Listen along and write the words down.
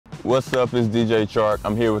What's up, it's DJ Chark.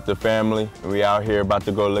 I'm here with the family. We out here about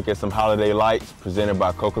to go look at some holiday lights presented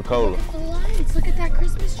by Coca-Cola. Look at the lights. Look at that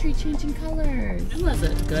Christmas tree changing colors. Was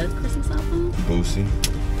it a good Christmas album? Boosie.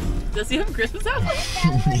 Does he have a Christmas album?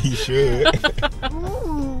 He should.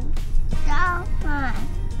 Ooh, so fun.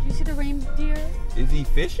 Did you see the reindeer? Is he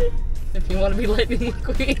fishing? If you want to be Lightning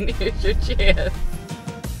McQueen, here's your chance.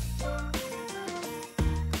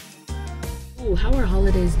 Ooh, how are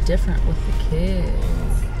holidays different with the kids?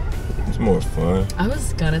 It's more fun. I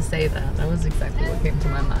was gonna say that. That was exactly what came to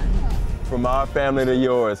my mind. From our family to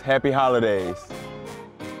yours, happy holidays.